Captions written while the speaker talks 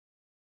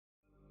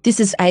This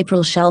is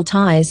April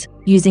Schulthies,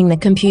 using the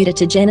computer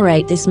to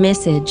generate this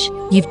message.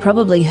 You've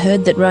probably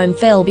heard that Rome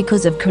fell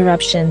because of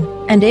corruption,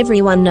 and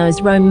everyone knows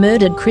Rome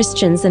murdered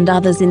Christians and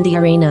others in the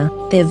arena.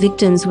 Their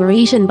victims were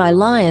eaten by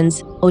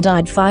lions, or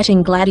died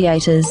fighting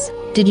gladiators.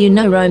 Did you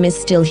know Rome is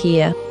still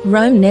here?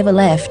 Rome never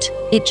left.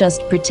 It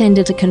just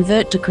pretended to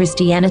convert to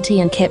Christianity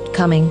and kept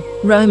coming.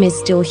 Rome is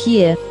still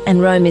here,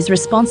 and Rome is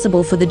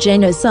responsible for the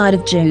genocide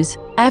of Jews,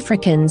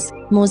 Africans,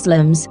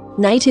 Muslims,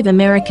 Native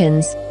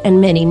Americans,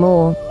 and many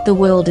more. The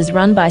world is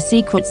run by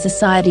secret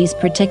societies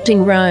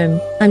protecting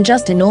Rome. I'm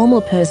just a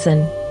normal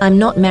person. I'm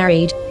not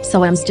married,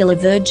 so I'm still a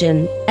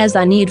virgin. As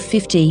I neared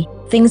 50,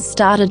 things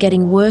started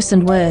getting worse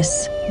and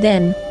worse.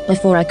 Then,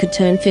 before I could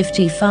turn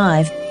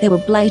 55, there were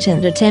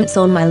blatant attempts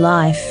on my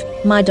life.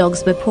 My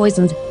dogs were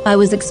poisoned. I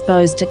was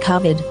exposed to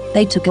COVID.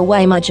 They took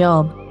away my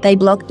job. They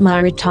blocked my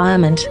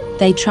retirement.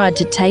 They tried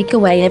to take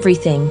away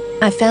everything.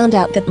 I found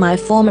out that my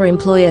former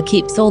employer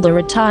keeps all the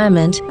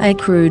retirement I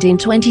accrued in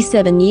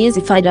 27 years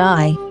if I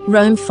die.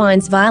 Rome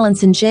finds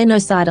violence and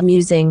genocide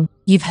amusing.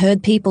 You've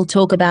heard people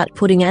talk about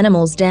putting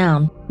animals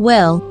down.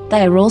 Well,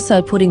 they are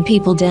also putting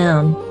people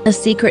down. A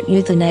secret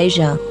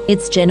euthanasia.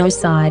 It's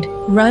genocide.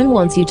 Rome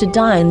wants you to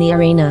die in the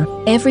arena.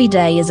 Every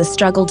day is a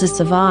struggle to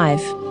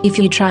survive. If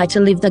you try to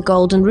live the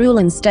golden rule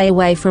and stay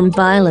away from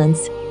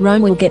violence,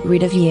 Rome will get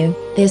rid of you.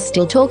 They're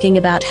still talking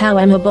about how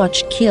I'm a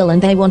botched kill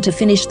and they want to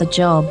finish the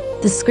job.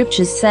 The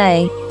scriptures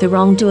say, the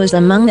wrongdoers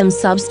among them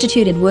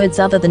substituted words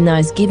other than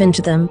those given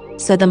to them,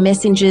 so the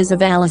messengers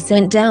of Allah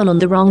sent down on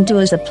the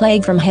wrongdoers a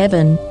plague from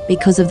heaven,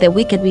 because of their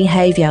wicked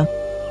behavior.